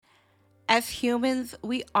As humans,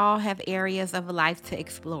 we all have areas of life to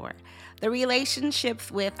explore. The relationships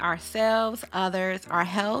with ourselves, others, our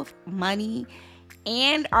health, money,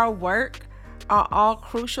 and our work are all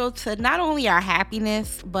crucial to not only our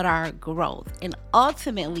happiness, but our growth, and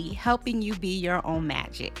ultimately helping you be your own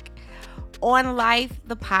magic. On Life,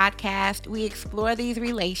 the podcast, we explore these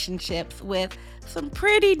relationships with some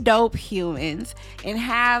pretty dope humans and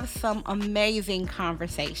have some amazing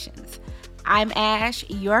conversations. I'm Ash,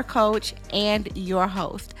 your coach and your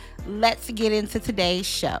host. Let's get into today's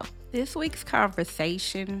show. This week's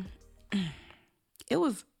conversation, it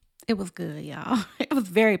was it was good, y'all. It was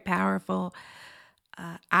very powerful,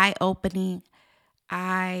 eye-opening.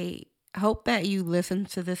 I hope that you listen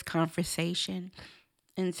to this conversation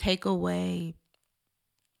and take away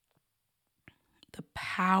the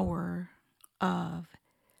power of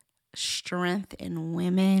strength in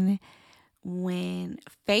women when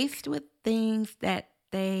faced with things that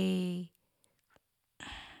they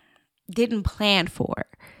didn't plan for.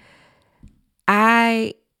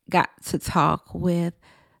 I got to talk with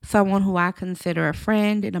someone who I consider a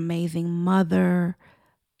friend, an amazing mother,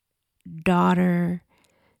 daughter.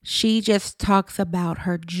 She just talks about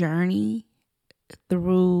her journey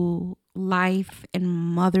through life and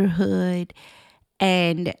motherhood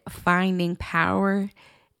and finding power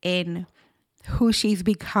in who she's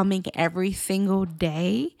becoming every single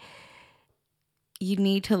day. You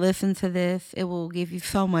need to listen to this. It will give you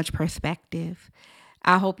so much perspective.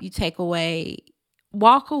 I hope you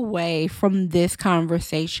walk away from this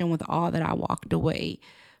conversation with all that I walked away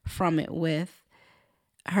from it with.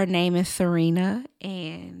 Her name is Serena,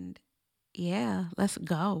 and yeah, let's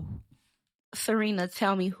go. Serena,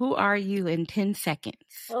 tell me, who are you in 10 seconds?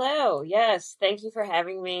 Hello. Yes, thank you for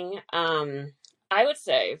having me. I would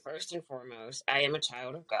say first and foremost, I am a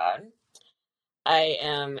child of God. I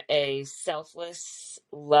am a selfless,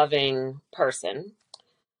 loving person,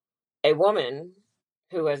 a woman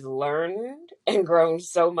who has learned and grown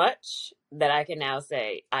so much that I can now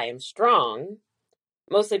say I am strong,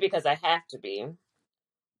 mostly because I have to be,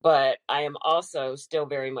 but I am also still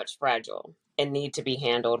very much fragile and need to be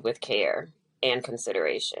handled with care and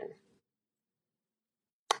consideration.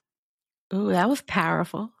 Ooh, that was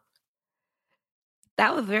powerful.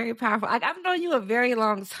 That was very powerful. I've known you a very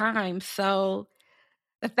long time. So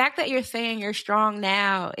the fact that you're saying you're strong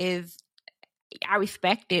now is, I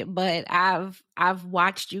respect it, but I've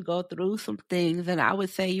watched you go through some things, and I would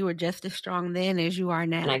say you were just as strong then as you are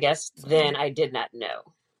now. And I guess then I did not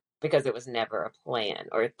know because it was never a plan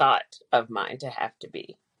or a thought of mine to have to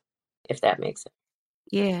be, if that makes sense.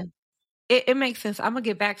 Yeah, it makes sense. I'm gonna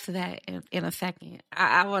get back to that in a second.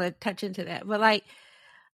 I want to touch into that, but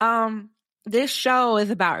um, this show is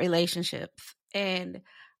about relationships, and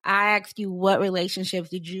I asked you what relationships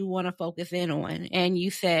did you want to focus in on, and you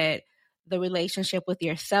said the relationship with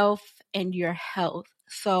yourself and your health.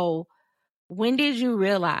 So, when did you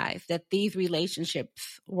realize that these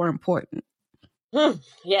relationships were important?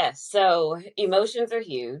 Yes, so emotions are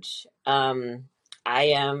huge. I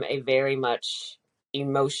am a very much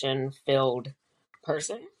emotion filled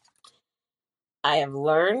person. I have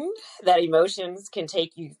learned that emotions can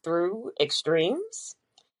take you through extremes.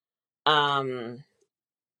 Um,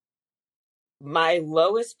 my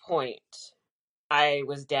lowest point, I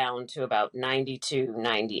was down to about 92,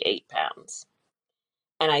 98 pounds.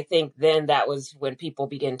 And I think then that was when people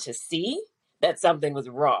begin to see that something was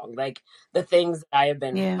wrong. Like the things I have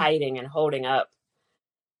been Yeah, hiding and holding up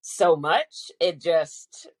so much, it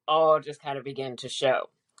just all just kind of began to show.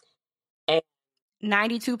 And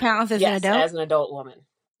 92 pounds as an yes, adult. as an adult woman,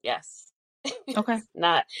 yes. Okay. It's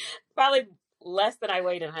not probably less than I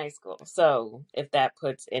weighed in high school. So if that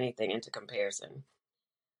puts anything into comparison.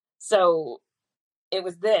 So it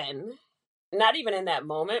was then, not even in that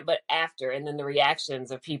moment, but after, and then the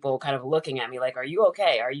reactions of people kind of looking at me like, are you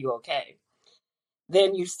okay? Are you okay?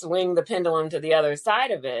 Then you swing the pendulum to the other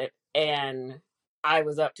side of it, and I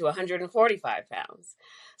was up to 145 pounds.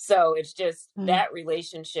 So it's just Mm. that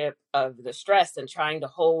relationship of the stress and trying to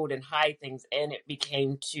hold and hide things, and it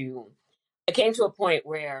came to a point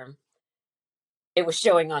where it was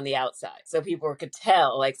showing on the outside. So people could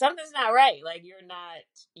tell like something's not right. Like you're not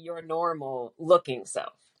your normal looking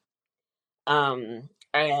self.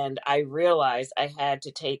 And I realized I had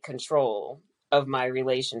to take control of my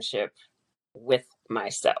relationship with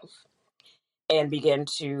myself and begin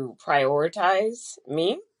to prioritize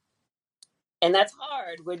me. And that's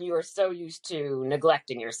hard when you are so used to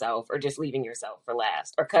neglecting yourself or just leaving yourself for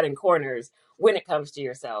last or cutting corners when it comes to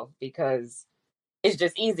yourself because it's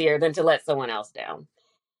just easier than to let someone else down.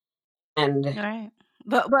 And All right.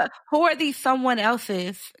 But who are these someone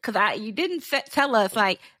else's? Because you didn't tell us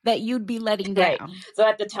like that you'd be letting Right. down. So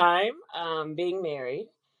at the time, being married,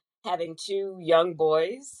 having two young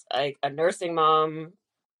boys, like a nursing mom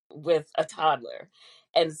with a toddler.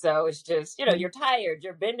 And so it's just, you're tired,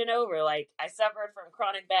 you're bending over. Like I suffered from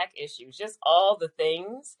chronic back issues, just all the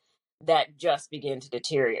things that just begin to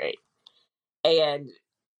deteriorate. And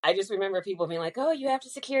I just remember people being like, oh, you have to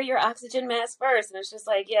secure your oxygen mask first. And it's just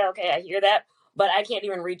like, yeah, okay, I hear that. But I can't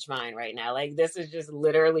even reach mine right now. Like, this is just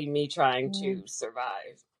literally me trying to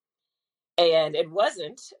survive. And it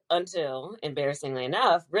wasn't until, embarrassingly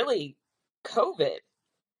enough, really COVID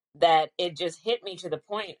that it just hit me to the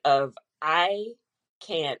point of I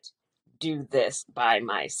can't do this by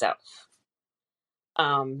myself.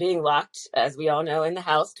 Being locked, as we all know, in the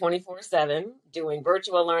house 24/7, doing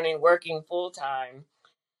virtual learning, working full time,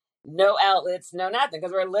 no outlets, no nothing,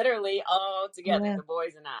 because we're literally all together, Yeah. the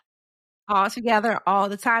boys and I. All together all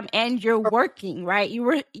the time, and you're working, right?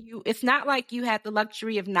 It's not like you had the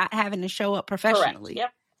luxury of not having to show up Correct. professionally.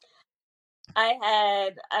 Yep. I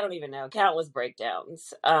had, I don't even know, countless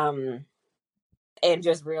breakdowns. And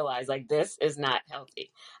just realized like this is not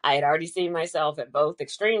healthy. I had already seen myself at both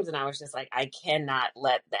extremes, and I was just like, I cannot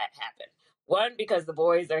let that happen. One, because the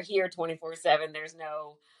boys are here 24/7. There's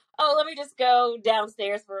no, oh, let me just go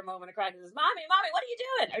downstairs for a moment of cry. Because mommy, what are you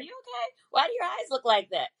doing? Are you okay? Why do your eyes look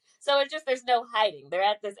like that? So it's just there's no hiding. They're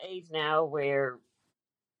at this age now where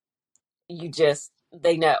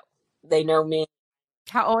they know me.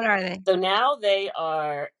 How old are they? So now they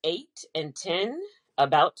are 8 and 10,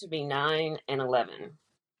 about to be 9 and 11.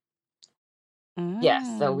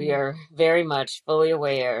 Yes, so we are very much fully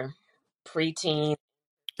aware, preteen.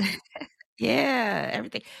 Yeah,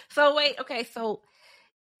 everything. So wait, okay, so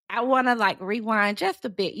I want to like rewind just a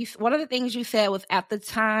bit. One of the things you said was at the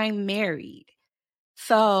time married.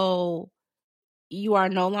 So you are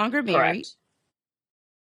no longer married. Correct.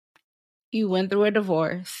 You went through a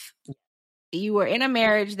divorce. You were in a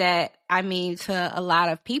marriage that, I mean, to a lot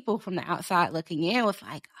of people from the outside looking in was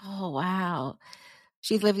like, oh, wow,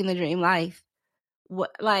 she's living the dream life.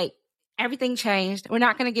 What, like, everything changed. We're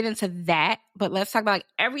not going to get into that, but let's talk about like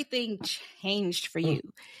everything changed for you.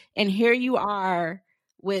 And here you are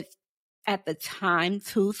with, at the time,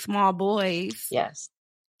 2 small boys. Yes.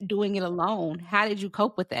 Doing it alone. How did you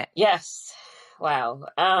cope with that? Yes. Wow.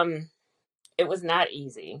 It was not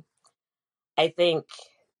easy. I think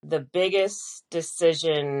the biggest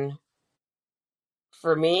decision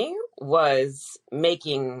for me was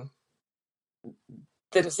making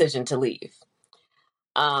the decision to leave.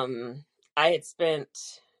 I had spent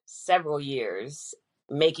several years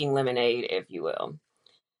making lemonade, if you will.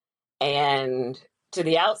 And to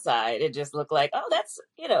the outside, it just looked like, oh, that's,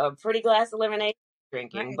 a pretty glass of lemonade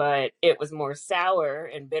drinking, Right. but it was more sour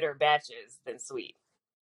and bitter batches than sweet.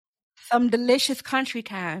 Some delicious country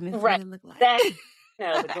time is Right. what it looked like. That,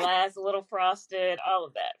 the glass a little frosted, all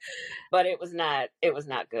of that. But it was not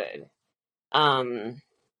good. I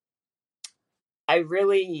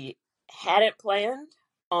really hadn't planned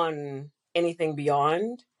on anything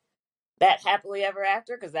beyond that happily ever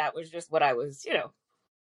after, because that was just what I was,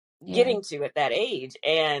 getting to at that age.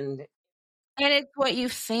 And it's what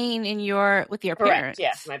you've seen with your correct, parents.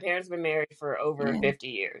 yes, my parents have been married for over 50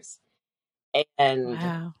 years. And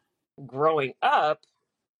wow. Growing up,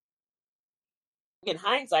 in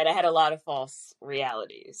hindsight, I had a lot of false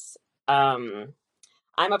realities. I'm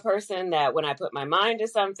a person that when I put my mind to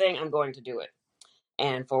something, I'm going to do it.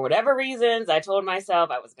 And for whatever reasons, I told myself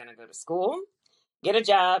I was going to go to school, get a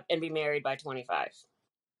job, and be married by 25.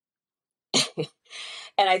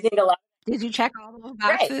 And I think a lot. Did you check all those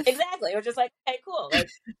boxes? Right, exactly. It was just like, hey, cool. Like,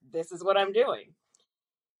 this is what I'm doing.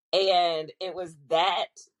 And it was that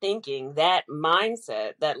thinking, that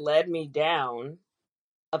mindset that led me down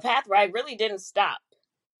a path where I really didn't stop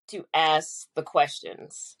to ask the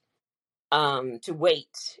questions, to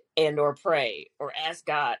wait and or pray or ask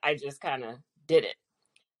God. I just kind of did it.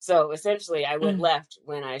 So essentially I went left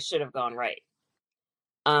when I should have gone right.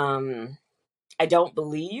 I don't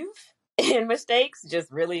believe in mistakes,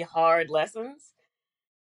 just really hard lessons.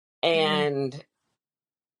 And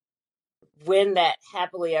when that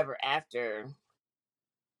happily ever after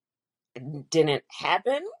didn't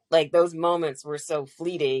happen, like those moments were so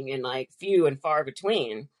fleeting and like few and far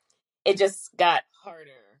between, it just got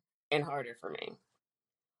harder and harder for me.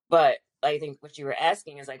 But I think what you were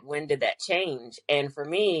asking is like, when did that change? And for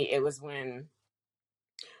me, it was when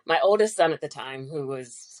my oldest son at the time, who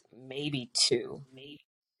was maybe 2,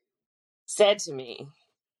 said to me,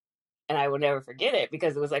 and I will never forget it,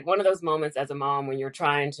 because it was like one of those moments as a mom when you're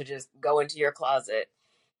trying to just go into your closet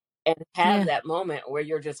and have that moment where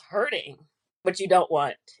you're just hurting. but you don't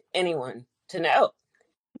want anyone to know.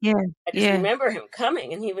 Yeah. I just Yeah. remember him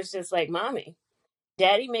coming and he was just like, Mommy,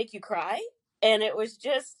 Daddy make you cry? And it was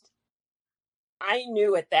just, I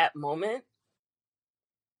knew at that moment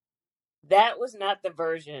that was not the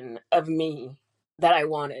version of me that I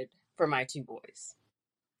wanted for my two boys.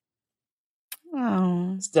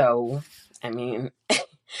 Oh. So, I mean,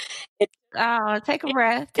 it, Oh, take a it,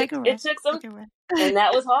 breath. Take it, a it breath. took some, Take a breath. and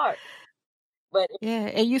that was hard, but Yeah,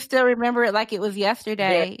 and you still remember it like it was very,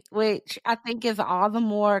 yesterday, which I think is all the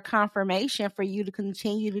more confirmation for you to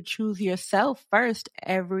continue to choose yourself first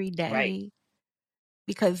every right, day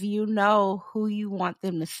because you know who you want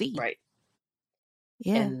them to see. right.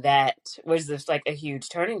 Yeah. And that was just like a huge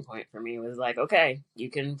turning point for me. It was like, okay, you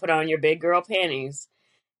can put on your big girl panties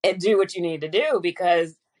and do what you need to do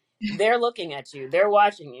because they're looking at you, they're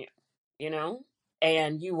watching you, you know,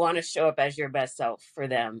 and you want to show up as your best self for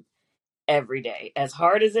them every day, as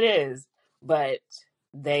hard as it is, but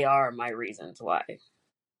they are my reasons why.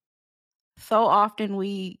 So often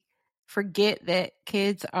we forget that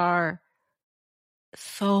kids are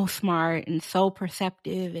so smart and so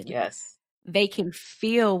perceptive and Yes. they can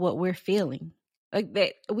feel what we're feeling. Like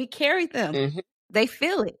that we carry them. Hmm. They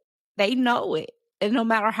feel it. They know it. And no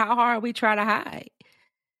matter how hard we try to hide.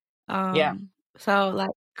 Yeah. So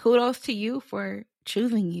like kudos to you for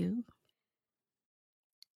choosing you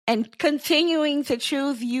and continuing to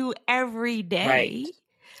choose you every Right. day,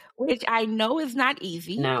 which I know is not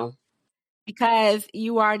easy No. because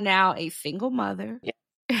you are now a single mother.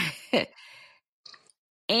 Yeah.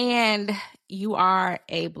 And you are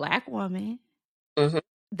a Black woman Hmm.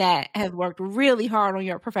 that has worked really hard on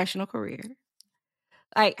your professional career.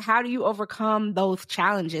 Like, how do you overcome those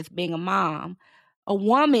challenges being a mom, a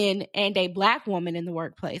woman, and a Black woman in the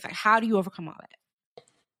workplace? Like, how do you overcome all that?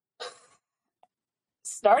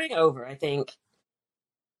 Starting over, I think,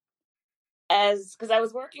 as because I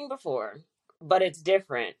was working before, but it's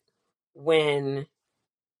different when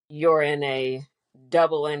you're in a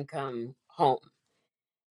double income home.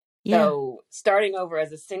 Yeah. So, starting over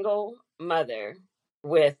as a single mother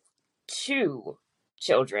with two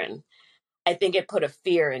children, I think it put a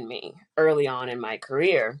fear in me early on in my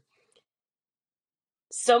career.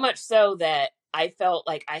 So much so that I felt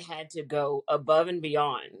like I had to go above and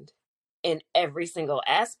beyond in every single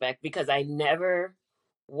aspect because I never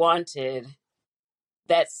wanted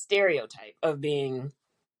that stereotype of being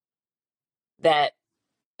that,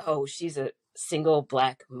 oh, she's a single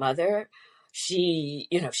Black mother. She's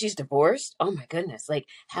divorced. Oh my goodness. Like,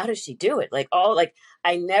 how does she do it? Like, all like,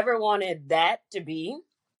 I never wanted that to be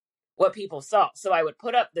what people saw. So I would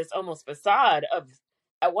put up this almost facade of,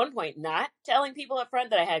 at one point, not telling people up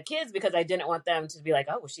front that I had kids because I didn't want them to be like,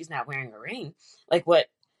 oh, well, she's not wearing a ring. Like, what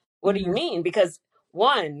do you Yeah. mean? Because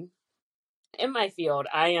one, in my field,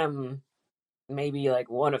 I am maybe like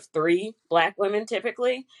one of three Black women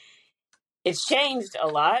typically. It's changed a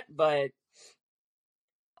lot, but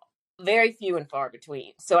very few and far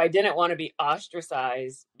between. So I didn't want to be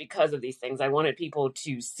ostracized because of these things. I wanted people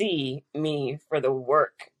to see me for the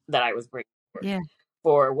work that I was bringing forth, Yeah.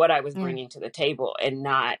 for what I was Yeah. bringing to the table, and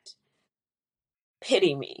not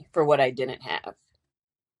pity me for what I didn't have.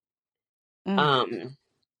 Mm. Um,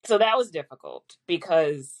 so that was difficult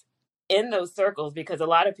because in those circles, because a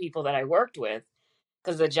lot of people that I worked with,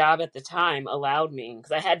 because the job at the time allowed me,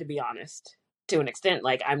 because I had to be honest to an extent,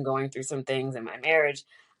 like I'm going through some things in my marriage,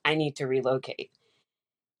 I need to relocate.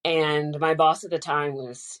 And my boss at the time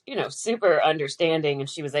was, super understanding. And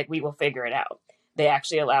she was like, we will figure it out. They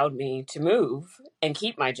actually allowed me to move and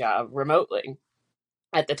keep my job remotely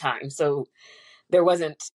at the time. So there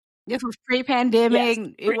wasn't, This was yes,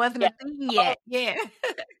 pre-pandemic. It wasn't yeah. a thing yet. Yeah.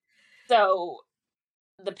 So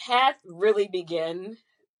the path really began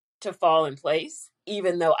to fall in place,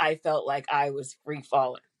 even though I felt like I was free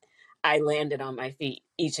falling. I landed on my feet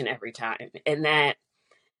each and every time. And that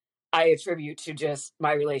I attribute to just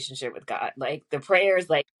my relationship with God. Like the prayers,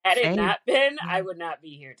 like had it Faith. not been, Yeah. I would not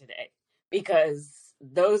be here today because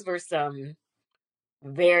those were some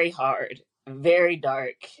very hard, very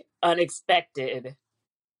dark, unexpected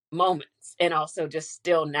moments. And also just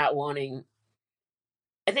still not wanting,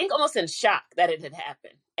 I think almost in shock that it had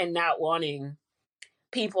happened and not wanting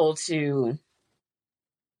people to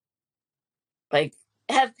like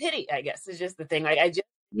have pity, I guess is just the thing. Like I just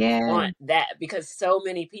Yeah. want that because so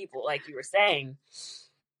many people, like you were saying,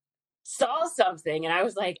 saw something and I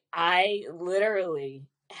was like, I literally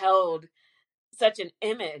held such an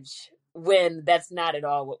image when that's not at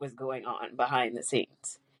all what was going on behind the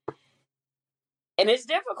scenes. And it's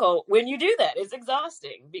difficult when you do that. It's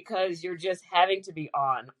exhausting because you're just having to be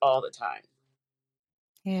on all the time.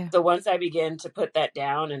 Yeah. So once I began to put that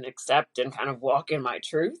down and accept and kind of walk in my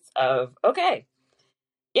truth of, okay,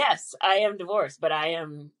 yes, I am divorced, but I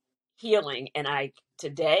am healing. And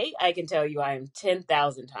today I can tell you I am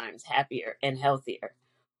 10,000 times happier and healthier.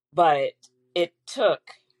 But it took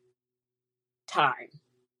time,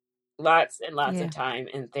 lots and lots of Yeah. time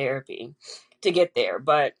in therapy to get there.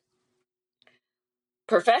 But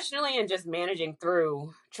professionally and just managing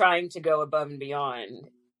through, trying to go above and beyond,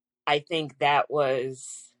 I think that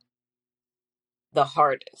was the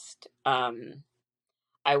hardest.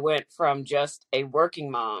 I went from just a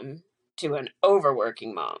working mom to an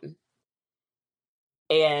overworking mom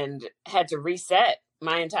and had to reset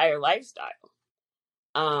my entire lifestyle.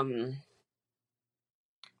 Um,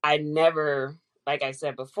 I never, like I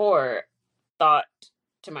said before, thought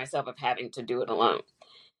to myself of having to do it alone,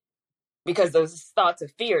 because those thoughts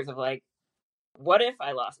of fears of like, what if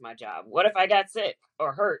I lost my job? What if I got sick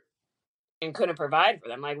or hurt and couldn't provide for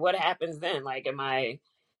them? Like, what happens then? Like, am I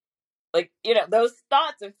like, those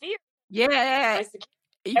thoughts of fear, Yeah. my security,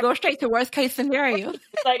 You go straight to worst case scenario.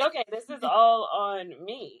 it's like, okay, this is all on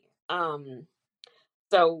me.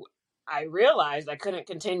 So I realized I couldn't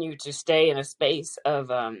continue to stay in a space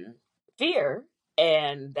of fear.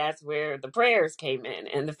 And that's where the prayers came in,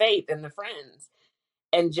 and the faith and the friends,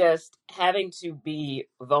 and just having to be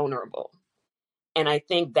vulnerable. And I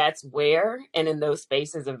think that's where, and in those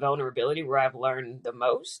spaces of vulnerability, where I've learned the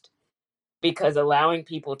most, because allowing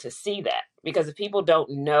people to see that. Because if people don't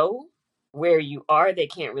know where you are, they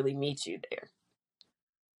can't really meet you there.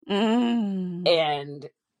 And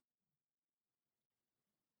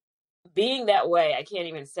being that way, I can't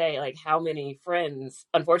even say like how many friends,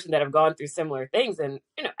 unfortunately, that have gone through similar things. And,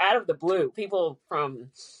 out of the blue, people from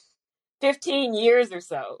 15 years or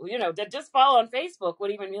so, that just follow on Facebook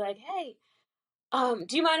would even be like, hey,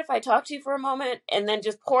 do you mind if I talk to you for a moment? And then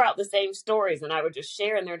just pour out the same stories. And I would just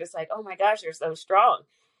share, and they're just like, oh my gosh, you're so strong.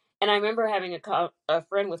 And I remember having a call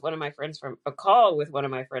with one of my friends from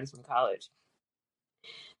college.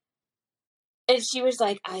 And she was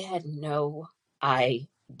like, I had no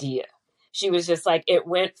idea. She was just like, it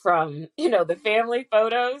went from, the family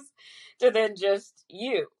photos to then just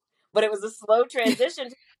you. But it was a slow transition.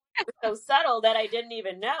 It was so subtle that I didn't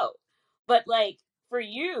even know. But like for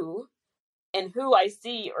you and who I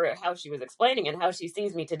see, or how she was explaining and how she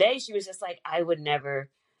sees me today, she was just like, I would never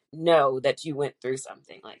know that you went through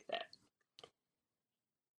something like that.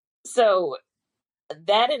 So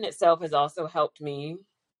that in itself has also helped me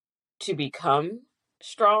to become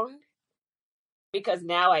strong, because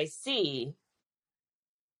now I see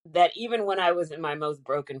that even when I was in my most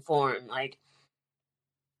broken form, like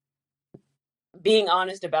being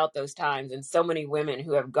honest about those times, and so many women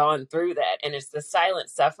who have gone through that, and it's the silent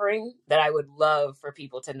suffering that I would love for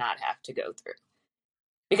people to not have to go through,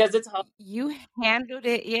 because it's hard. You handled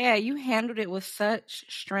it. Yeah, you handled it with such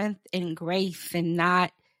strength and grace, and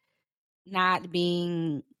not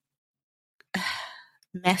being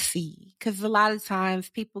messy, because a lot of times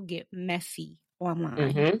people get messy online.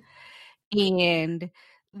 Mm-hmm. And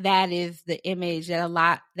that is the image that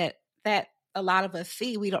a lot of us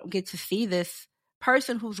see. We don't get to see this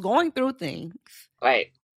person who's going through things,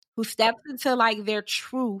 Right. who steps into like their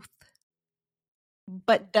truth,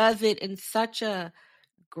 but does it in such a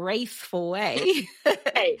graceful way.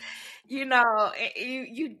 Right. You know,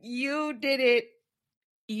 you did it.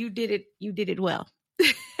 You did it well.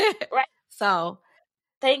 Right. So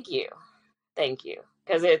Thank you.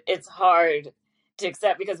 Because it's hard to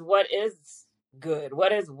accept, because what is good?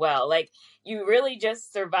 What is well? Like, you really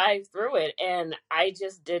just survive through it. And I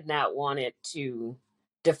just did not want it to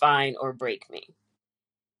define or break me.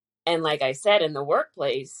 And like I said, in the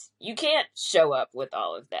workplace, you can't show up with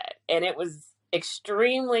all of that. And it was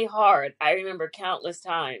extremely hard. I remember countless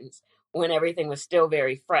times when everything was still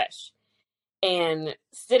very fresh, and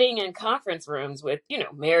sitting in conference rooms with,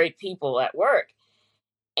 married people at work.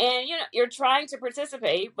 And, you're trying to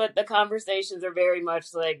participate, but the conversations are very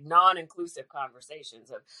much like non-inclusive conversations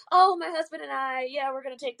of, oh, my husband and I, yeah, we're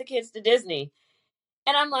going to take the kids to Disney.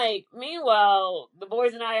 And I'm like, meanwhile, the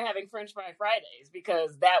boys and I are having French Fry Fridays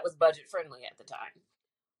because that was budget friendly at the time.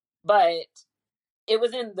 But it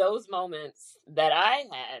was in those moments that I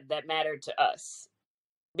had that mattered to us.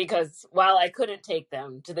 Because while I couldn't take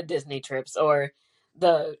them to the Disney trips or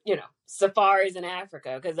the, safaris in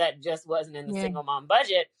Africa, because that just wasn't in the yeah. single mom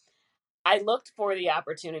budget, I looked for the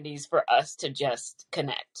opportunities for us to just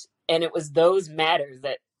connect. And it was those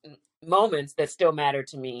moments that still matter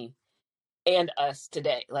to me and us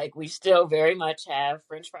today. Like, we still very much have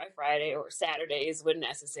French Fry Friday or Saturdays when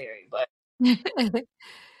necessary, but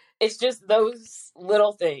it's just those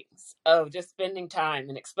little things of just spending time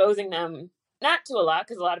and exposing them not to a lot,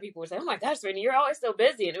 because a lot of people would say, oh my gosh, Serena, you're always so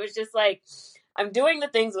busy. And it was just like, I'm doing the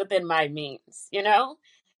things within my means, to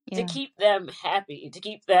Yeah. keep them happy, to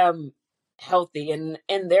keep them healthy and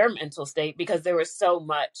in their mental state, because there was so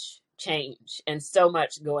much change and so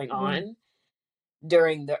much going Yeah. on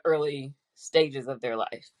during the early stages of their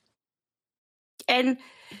life. And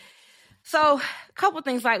so a couple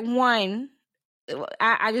things, like one,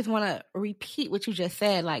 I just want to repeat what you just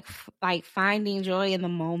said, like finding joy in the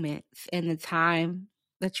moments and the time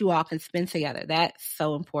that you all can spend together. That's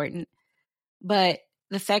so important. But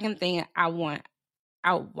the second thing I want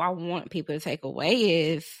people to take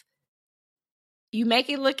away is you make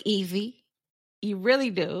it look easy. You really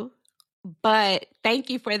do. But thank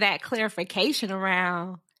you for that clarification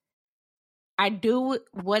around I do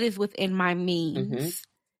what is within my means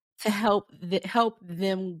to help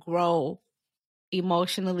them grow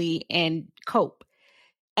emotionally and cope.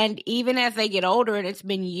 And even as they get older, and it's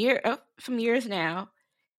been some years now,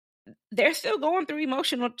 they're still going through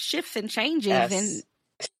emotional shifts and changes. Yes.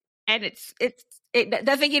 And it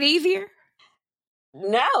doesn't get easier.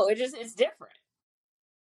 No, it's different.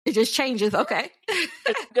 It just changes. Okay.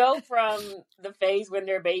 Go from the phase when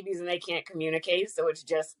they're babies and they can't communicate, so it's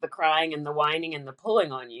just the crying and the whining and the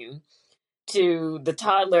pulling on you, to the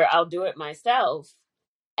toddler, I'll do it myself,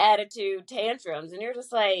 attitude, tantrums, and you're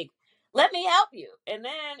just like, let me help you. And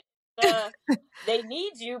then they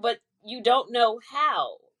need you, but you don't know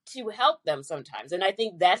how to help them sometimes. And I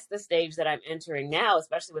think that's the stage that I'm entering now,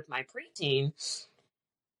 especially with my preteen,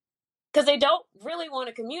 because they don't really want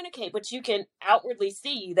to communicate, but you can outwardly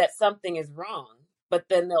see that something is wrong. But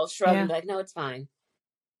then they'll shrug and be like, no, it's fine.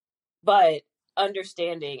 But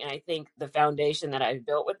understanding, and I think the foundation that I've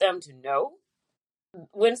built with them to know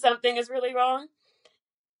when something is really wrong,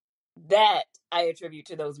 that I attribute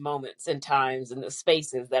to those moments and times and the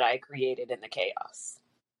spaces that I created in the chaos.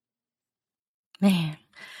 Man.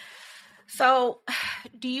 So,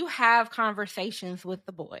 do you have conversations with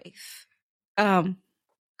the boys?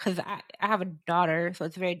 Because I have a daughter, so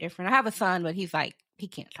it's very different. I have a son, but he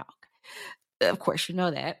can't talk. Of course, you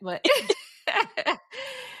know that. But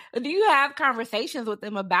do you have conversations with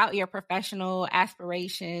them about your professional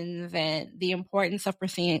aspirations and the importance of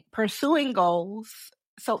pursuing goals?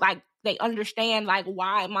 So, like, they understand, like,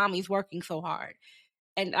 why mommy's working so hard.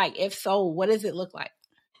 And, like, if so, what does it look like?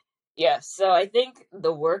 Yes. So I think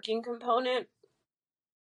the working component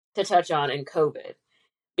to touch on in COVID,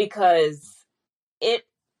 because it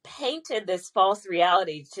painted this false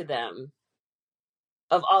reality to them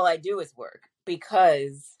of all I do is work,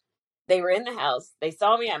 because they were in the house. They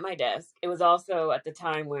saw me at my desk. It was also at the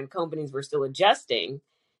time when companies were still adjusting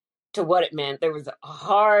to what it meant. There was a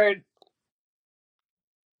hard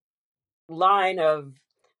line of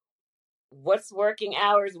what's working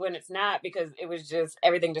hours when it's not, because it was just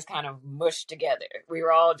everything just kind of mushed together. We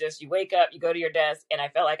were all just, you wake up, you go to your desk, and I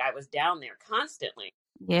felt like I was down there constantly.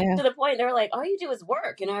 Yeah. To the point they were like, all you do is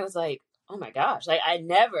work. And I was like, oh my gosh, like I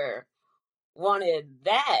never wanted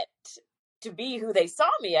that to be who they saw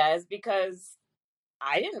me as, because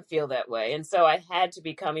I didn't feel that way. And so I had to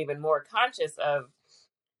become even more conscious of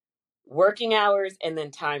working hours and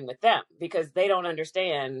then time with them, because they don't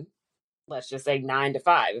understand, let's just say 9 to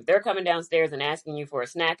 5. If they're coming downstairs and asking you for a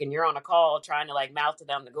snack and you're on a call trying to like mouth to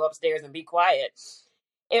them to go upstairs and be quiet,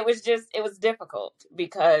 it was difficult,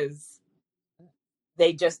 because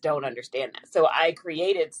they just don't understand that. So I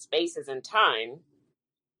created spaces and time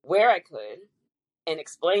where I could, and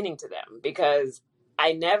explaining to them, because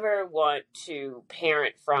I never want to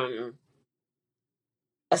parent from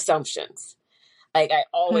assumptions. Like I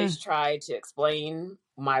always try to explain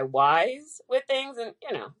my whys with things. And,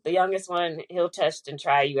 the youngest one, he'll test and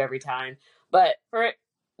try you every time. But for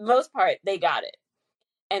the most part, they got it.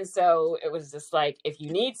 And so it was just like, if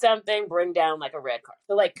you need something, bring down like a red card.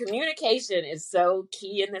 So like communication is so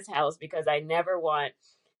key in this house, because I never want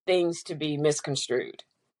things to be misconstrued.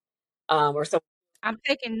 Or so. I'm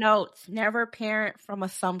taking notes. Never parent from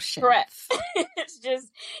assumptions. Correct. It's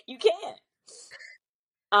just, you can't.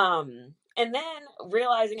 And then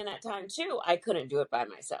realizing in that time too, I couldn't do it by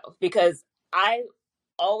myself, because I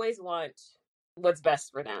always want what's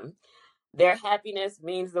best for them. Their happiness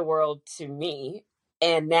means the world to me.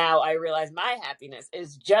 And now I realize my happiness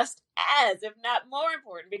is just as, if not more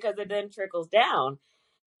important, because it then trickles down.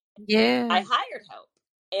 Yeah. I hired help.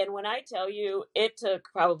 And when I tell you, it took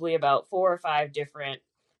probably about 4 or 5 different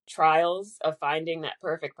trials of finding that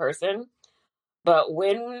perfect person. But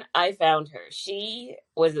when I found her, she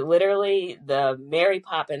was literally the Mary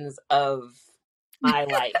Poppins of my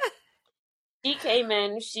life. She came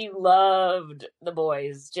in, she loved the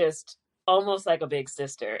boys, just almost like a big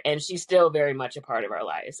sister. And she's still very much a part of our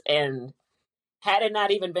lives. And Had it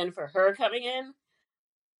not even been for her coming in,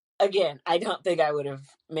 again, I don't think I would have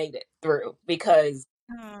made it through because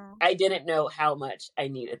Oh. I didn't know how much I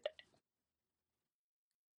needed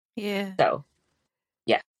Yeah. that. So,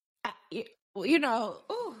 yeah. Well,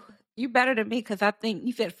 ooh, you better than me because I think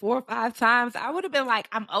you said 4 or 5 times. I would have been like,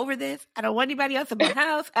 I'm over this. I don't want anybody else in my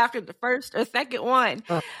house after the first or second one.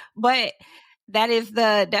 Uh, But that is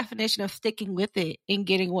the definition of sticking with it and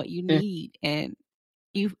getting what you mm, need. And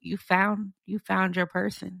you found your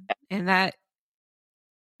person. And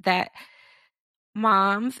that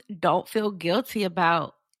moms don't feel guilty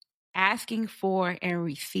about asking for and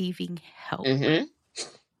receiving help. mhm.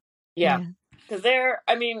 Yeah. Yeah. Because there,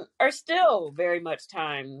 I mean, are still very much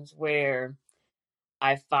times where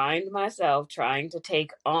I find myself trying to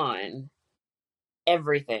take on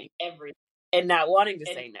everything, and not wanting to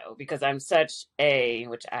say no because I'm such a,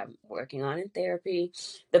 which I'm working on in therapy,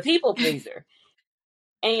 the people pleaser.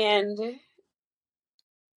 And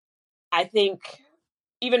I think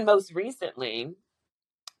even most recently,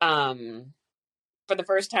 um, for the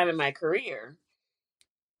first time in my career,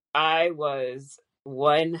 I was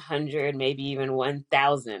 100, maybe even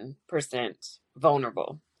 1000%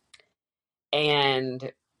 vulnerable.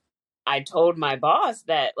 And I told my boss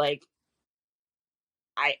that, like,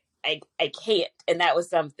 I, I can't. And that was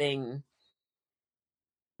something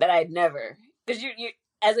that I'd never, because you,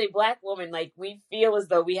 as a Black woman, like, we feel as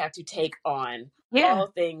though we have to take on Yeah.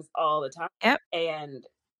 all things all the time. Yep. And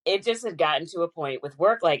it just had gotten to a point with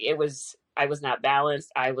work, like, I was not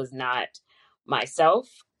balanced. I was not myself.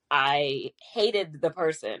 I hated the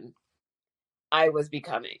person I was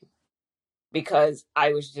becoming because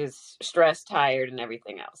I was just stressed, tired, and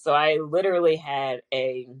everything else. So I literally had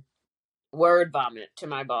a word vomit to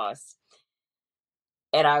my boss.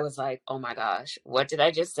 And I was like, oh my gosh, what did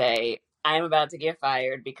I just say? I'm about to get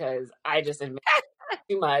fired because I just admitted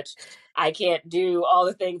too much. I can't do all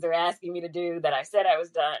the things they're asking me to do that I said I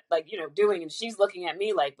was done, like, doing. And she's looking at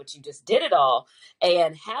me like, but you just did it all.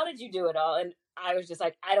 And how did you do it all? And I was just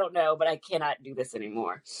like, I don't know, but I cannot do this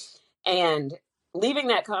anymore. And leaving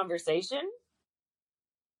that conversation,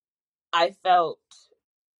 I felt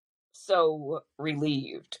so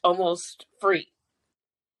relieved, almost free,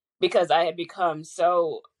 because I had become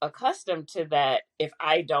so accustomed to that. If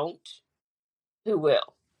I don't, who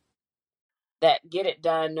will? That get it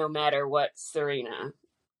done no matter what, Serena.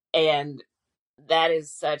 And that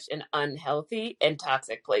is such an unhealthy and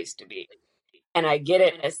toxic place to be. And I get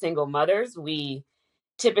it, as single mothers, we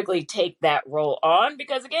typically take that role on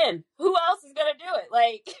because, again, who else is going to do it?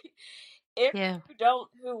 Like, if Yeah. you don't,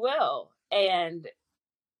 who will? And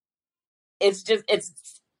it's just,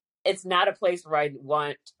 it's not a place where I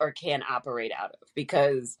want or can operate out of,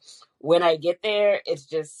 because when I get there, it's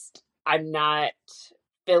just, I'm not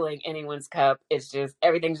filling anyone's cup. It's just,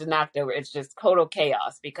 everything's just knocked over. It's just total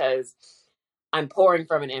chaos because I'm pouring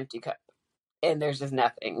from an empty cup and there's just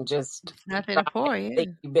nothing, just It's nothing to pour, yeah.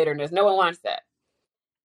 bitterness. No one wants that.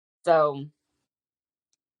 So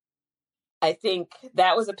I think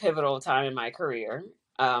that was a pivotal time in my career,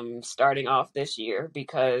 starting off this year,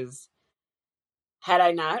 because had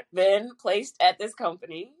I not been placed at this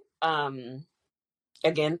company,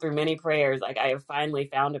 again, through many prayers, like, I have finally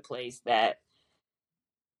found a place that,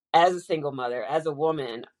 as a single mother, as a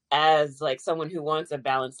woman, as, like, someone who wants a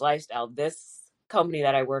balanced lifestyle, this company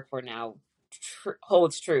that I work for now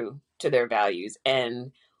holds true to their values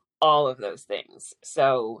and all of those things.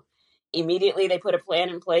 So immediately they put a plan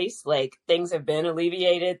in place. Like, things have been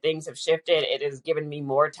alleviated, things have shifted. It has given me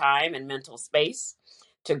more time and mental space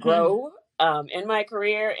to Hmm. grow, in my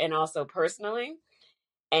career and also personally.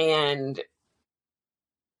 And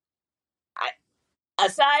I,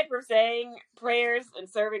 aside from saying prayers and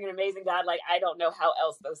serving an amazing God, like, I don't know how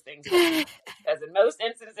else those things work. Because in most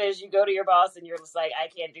instances, you go to your boss and you're just like, I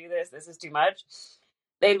can't do this. This is too much.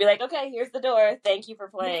 They'd be like, okay, here's the door. Thank you for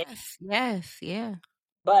playing. Yes. Yes. Yeah.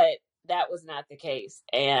 But that was not the case.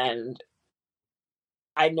 And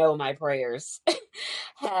I know my prayers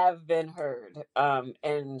have been heard,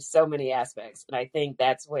 in so many aspects. And I think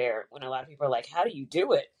that's where, when a lot of people are like, how do you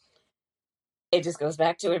do it? It just goes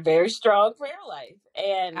back to a very strong prayer life I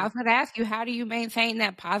and was going to ask you, how do you maintain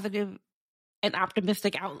that positive and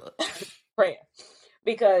optimistic outlook? prayer,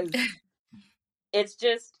 because it's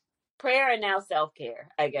just prayer and now self care,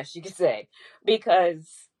 I guess you could say, because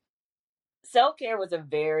self care was a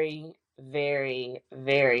very, very,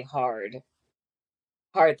 very hard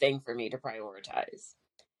thing for me to prioritize.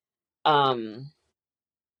 Um,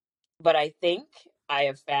 but I think I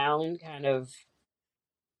have found kind of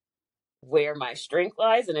where my strength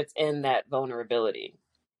lies, and it's in that vulnerability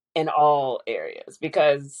in all areas,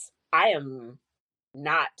 because I am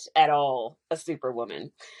not at all a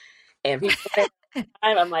superwoman. And people say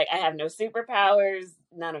I'm like, I have no superpowers,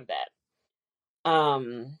 none of that.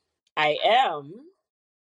 I am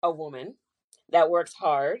a woman that works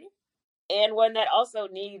hard and one that also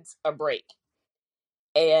needs a break.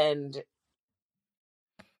 And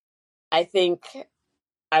I think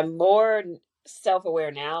I'm more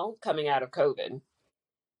self-aware now coming out of COVID.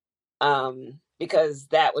 Because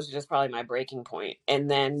that was just probably my breaking point, and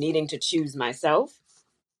then needing to choose myself.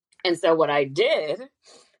 And so what I did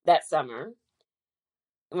that summer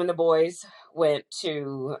when the boys went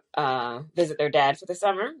to visit their dad for the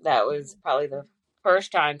summer, that was probably the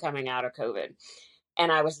first time coming out of COVID.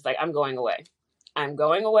 And I was just like, I'm going away. I'm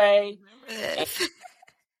going away. And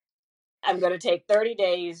I'm going to take 30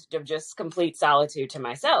 days of just complete solitude to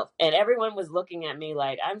myself. And everyone was looking at me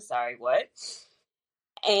like, I'm sorry, what?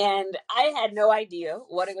 And I had no idea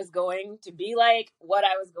what it was going to be like, what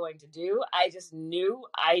I was going to do. I just knew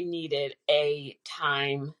I needed a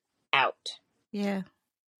time out. Yeah.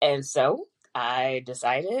 And so I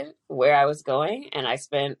decided where I was going, and I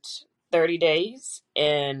spent 30 days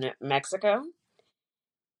in Mexico.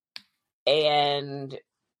 And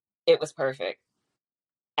it was perfect.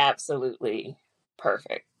 Absolutely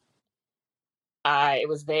perfect. It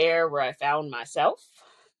was there where I found myself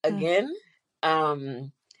again.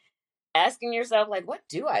 Asking yourself, like, what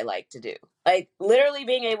do I like to do? Like, literally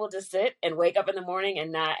being able to sit and wake up in the morning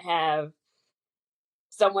and not have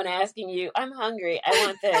someone asking you, I'm hungry, I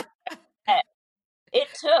want this. It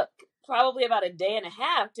took probably about a day and a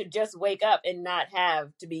half to just wake up and not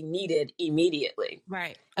have to be needed immediately.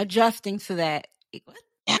 Right. Adjusting to that.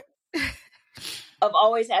 Of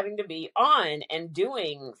always having to be on and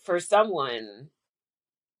doing for someone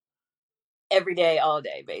every day, all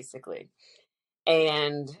day, basically.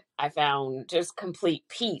 And I found just complete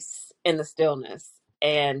peace in the stillness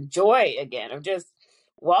and joy again of just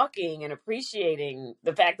walking and appreciating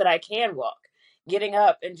the fact that I can walk, getting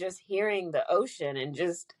up and just hearing the ocean and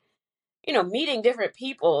just, meeting different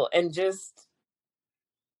people and just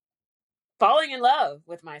falling in love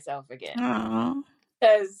with myself again. Aww.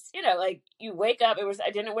 Because, like you wake up, I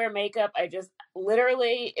didn't wear makeup. I just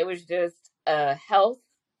literally, it was just a health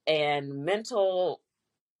and mental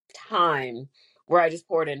time where I just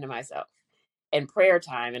poured into myself, and prayer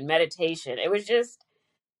time and meditation. It was just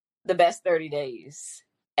the best 30 days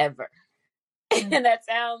ever. And that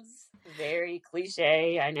sounds very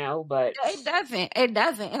cliche, I know, but it doesn't. It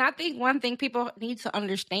doesn't. And I think one thing people need to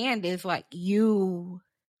understand is like you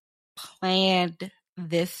planned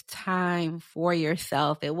this time for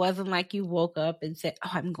yourself. It wasn't like you woke up and said,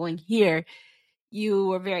 oh, I'm going here. You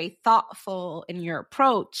were very thoughtful in your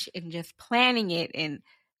approach and just planning it and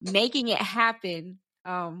making it happen.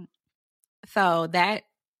 So that's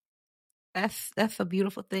a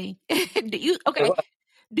beautiful thing. Do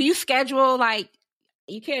you schedule, like,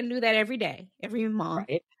 you can't do that every day, every month.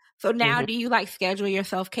 right. So now do you like schedule your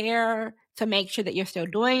self-care to make sure that you're still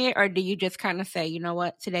doing it? Or do you just kind of say, you know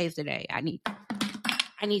what, today's the day. I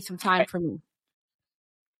need some time for me.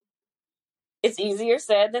 It's easier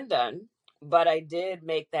said than done, but I did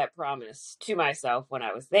make that promise to myself when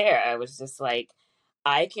I was there. I was just like,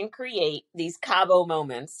 I can create these Cabo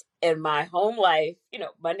moments in my home life,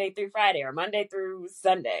 Monday through Friday or Monday through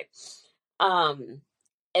Sunday.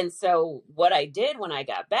 And so what I did when I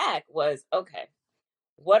got back was, okay,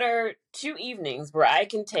 what are 2 evenings where I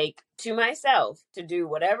can take to myself to do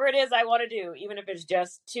whatever it is I want to do, even if it's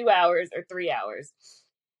just 2 hours or 3 hours.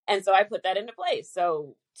 And so I put that into place.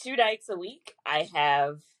 So 2 nights a week, I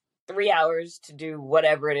have 3 hours to do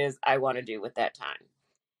whatever it is I want to do with that time.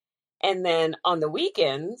 And then on the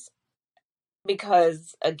weekends,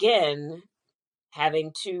 because again,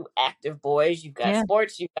 having 2 active boys, you've got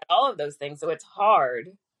sports, you've got all of those things. So it's hard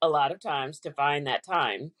a lot of times to find that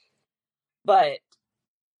time. But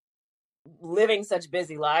living such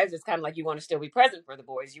busy lives, it's kind of like you want to still be present for the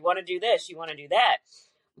boys. You want to do this, you want to do that.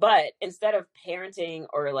 But instead of parenting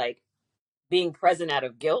or like being present out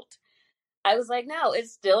of guilt, I was like, no,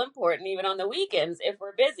 it's still important, even on the weekends, if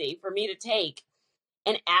we're busy, for me to take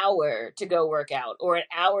an hour to go work out, or an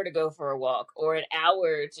hour to go for a walk, or an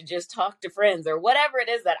hour to just talk to friends, or whatever it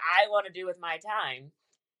is that I want to do with my time.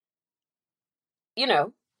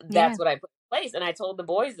 That's what I put in place. And I told the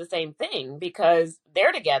boys the same thing because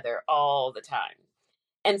they're together all the time.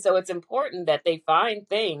 And so it's important that they find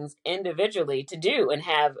things individually to do and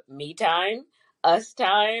have me time, us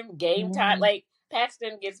time, game time. Like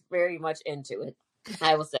Paxton gets very much into it.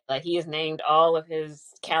 I will say, like, he has named all of his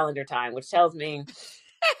calendar time, which tells me,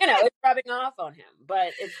 it's rubbing off on him.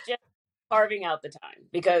 But it's just carving out the time,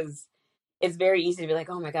 because it's very easy to be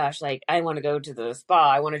like, oh my gosh, like, I want to go to the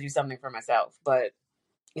spa. I want to do something for myself. But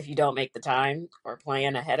if you don't make the time or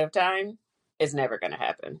plan ahead of time, it's never going to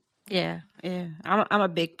happen. Yeah, yeah. I'm a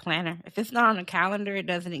big planner. If it's not on a calendar, it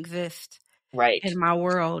doesn't exist Right. in my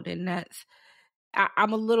world, and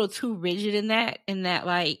I'm a little too rigid in that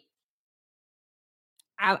like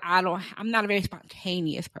I'm not a very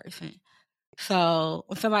spontaneous person. So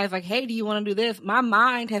when somebody's like, "Hey, do you want to do this?" My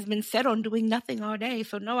mind has been set on doing nothing all day.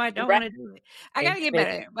 So no, I don't Right. want to do it. I got to get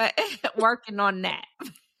better, but working on that.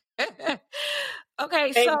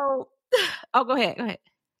 Okay, Baby. so oh, go ahead, go ahead.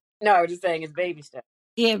 No, I was just saying it's baby steps.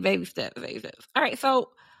 Yeah, baby steps, baby steps. All right,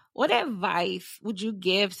 so what advice would you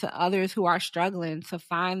give to others who are struggling to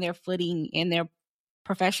find their footing in their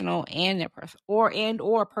professional and their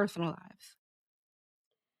or personal lives?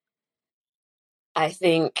 I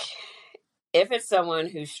think if it's someone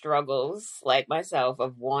who struggles, like myself,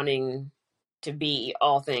 of wanting to be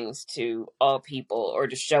all things to all people or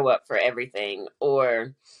to show up for everything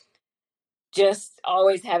or just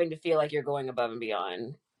always having to feel like you're going above and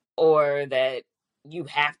beyond or that you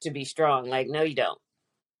have to be strong, like, no, you don't.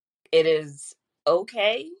 It is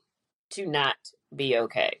okay to not be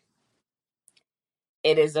okay.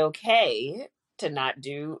 It is okay to not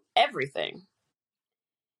do everything.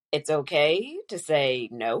 It's okay to say,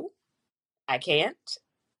 no, I can't.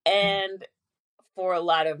 And for a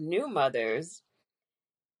lot of new mothers,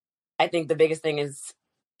 I think the biggest thing is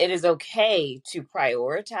it is okay to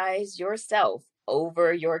prioritize yourself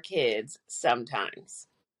over your kids sometimes.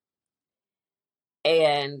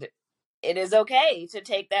 And it is okay to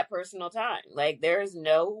take that personal time. Like, there is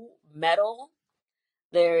no medal,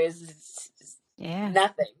 there is Yeah.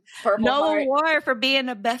 nothing. Purple No Heart. award for being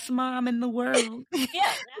the best mom in the world.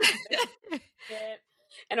 Yeah, no.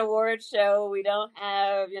 An award show. We don't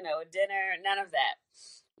have, a dinner, none of that.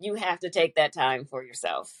 You have to take that time for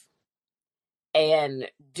yourself and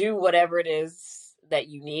do whatever it is that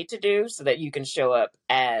you need to do so that you can show up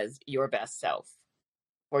as your best self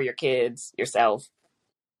for your kids, yourself,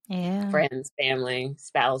 Yeah. friends, family,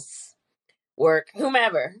 spouse, work,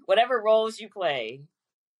 whomever, whatever roles you play,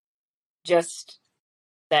 just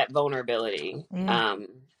that vulnerability, Yeah.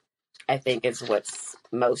 I think is what's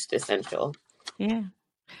most essential. Yeah.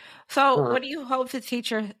 So, what do you hope to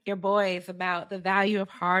teach your boys about the value of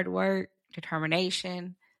hard work,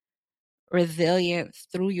 determination, resilience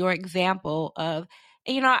through your example of,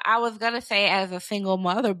 I was going to say as a single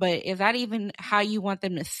mother, but is that even how you want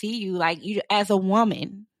them to see you, like you as a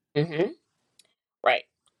woman? Mm-hmm. Right.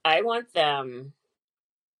 I want them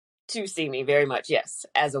to see me very much, yes,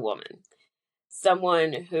 as a woman.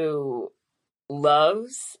 Someone who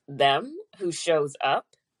loves them, who shows up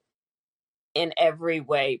in every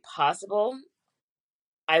way possible.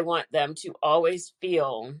 I want them to always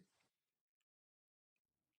feel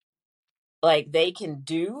like they can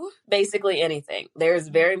do basically anything. There's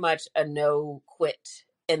very much a no quit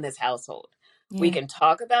in this household. We Yeah. can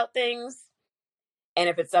talk about things, and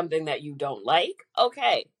if it's something that you don't like,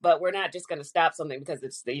 okay, but we're not just going to stop something because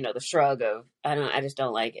it's the shrug of I just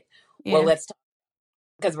don't like it. Well, Yeah. let's talk,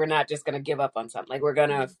 because we're not just going to give up on something. Like, we're going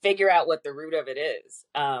to figure out what the root of it is.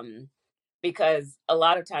 Because a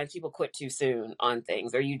lot of times people quit too soon on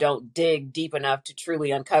things, or you don't dig deep enough to truly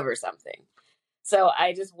uncover something. So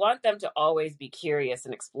I just want them to always be curious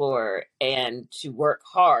and explore and to work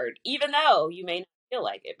hard, even though you may not feel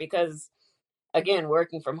like it. Because, again,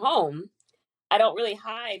 working from home, I don't really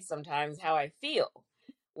hide sometimes how I feel,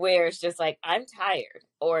 where it's just like, I'm tired.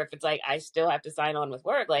 Or if it's like, I still have to sign on with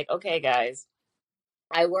work, like, okay, guys,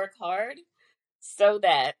 I work hard so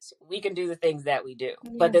that we can do the things that we do.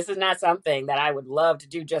 But this is not something that I would love to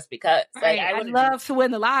do just because. Like, Right. I I'd want to do. love to win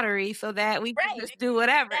the lottery so that we can Right. just do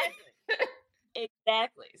whatever. Exactly.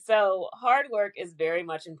 Exactly. So hard work is very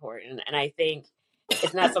much important. And I think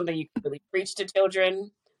it's not something you can really preach to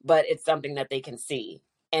children, but it's something that they can see.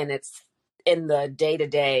 And it's in the day to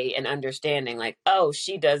day and understanding, like, oh,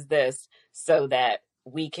 she does this so that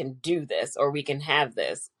we can do this or we can have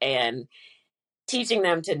this. And teaching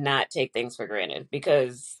them to not take things for granted,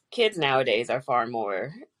 because kids nowadays are far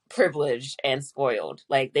more privileged and spoiled.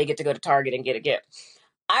 Like, they get to go to Target and get a gift.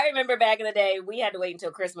 I remember back in the day, we had to wait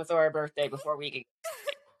until Christmas or our birthday before we could.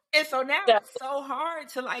 And so now So, it's so hard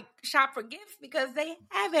to like shop for gifts because they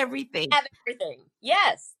have everything. have everything.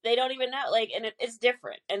 Yes, they don't even know. Like, and it's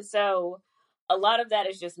different. And so, a lot of that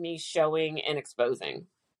is just me showing and exposing.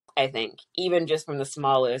 I think, even just from the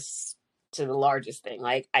smallest to the largest thing.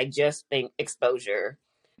 Like, I just think exposure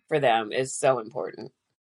for them is so important.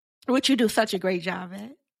 Which you do such a great job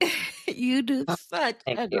at. You do such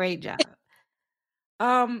Thank a you. great job.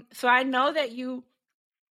 So I know that you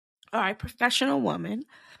are a professional woman,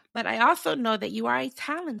 but I also know that you are a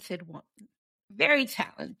talented woman. very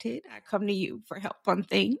talented. I come to you for help on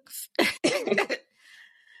things.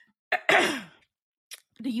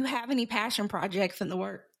 Do you have any passion projects in the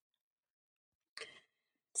work?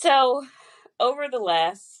 So, over the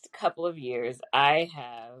last couple of years, I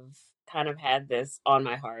have kind of had this on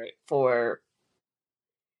my heart for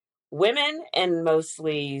women, and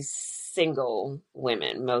mostly single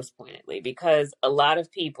women, most pointedly, because a lot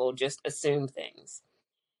of people just assume things.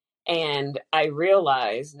 And I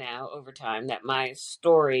realize now over time that my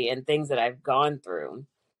story and things that I've gone through,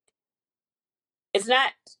 it's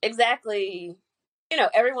not exactly,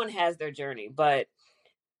 everyone has their journey, but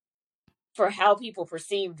for how people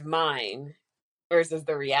perceived mine versus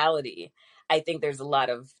the reality, I think there's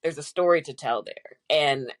a story to tell there.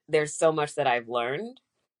 And there's so much that I've learned,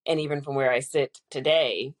 and even from where I sit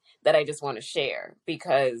today, that I just want to share,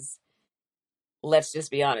 because let's just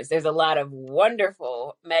be honest, there's a lot of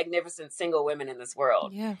wonderful, magnificent single women in this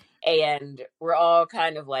world. Yeah. And we're all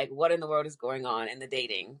kind of like, what in the world is going on in the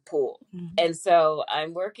dating pool? Mm-hmm. And so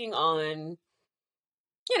I'm working on,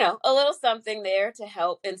 a little something there to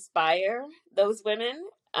help inspire those women.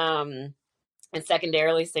 And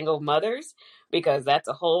secondarily, single mothers, because that's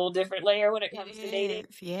a whole different layer when it comes to dating.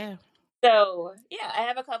 Yeah. So, yeah, I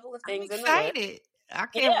have a couple of things in the works. I can't wait. I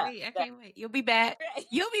can't wait. You'll be back. Right.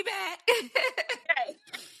 You'll be back. Right.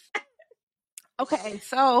 Okay,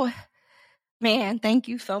 so, man, thank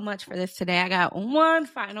you so much for this today. I got one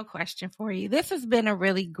final question for you. This has been a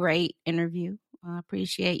really great interview. I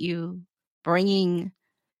appreciate you bringing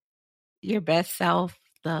your best self,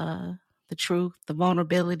 the truth, the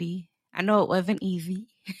vulnerability. I know it wasn't easy.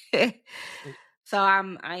 So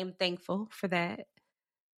I am thankful for that.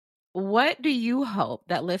 What do you hope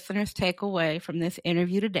that listeners take away from this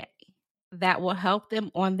interview today that will help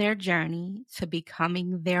them on their journey to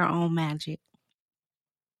becoming their own magic?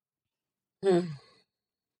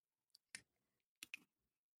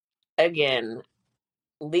 Again,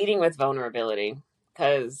 leading with vulnerability,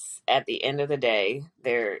 because at the end of the day,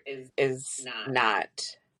 there is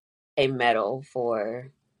not a medal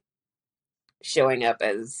for showing up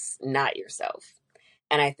as not yourself.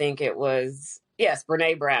 And I think it was, yes,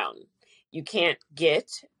 Brene Brown. You can't get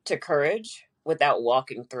to courage without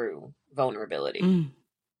walking through vulnerability.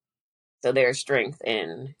 So there's strength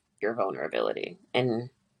in your vulnerability, and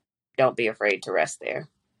don't be afraid to rest there.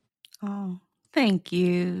 Oh, thank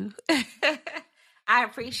you. I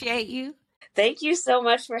appreciate you. Thank you so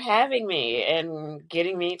much for having me and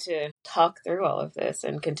getting me to talk through all of this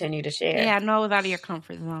and continue to share. Yeah, I know it was out of your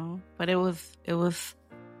comfort zone, but it was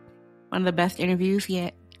one of the best interviews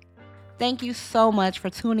yet. Thank you so much for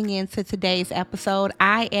tuning in to today's episode.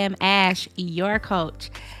 I am Ash, your coach.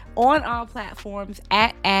 On all platforms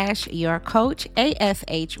at Ash Your Coach,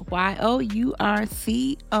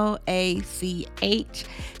 ASHYOURCOACH.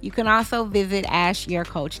 You can also visit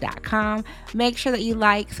ashyourcoach.com. Make sure that you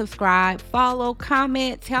like, subscribe, follow,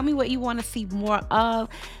 comment, tell me what you want to see more of.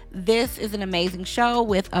 This is an amazing show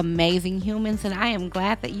with amazing humans, and I am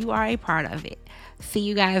glad that you are a part of it. See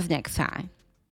you guys next time.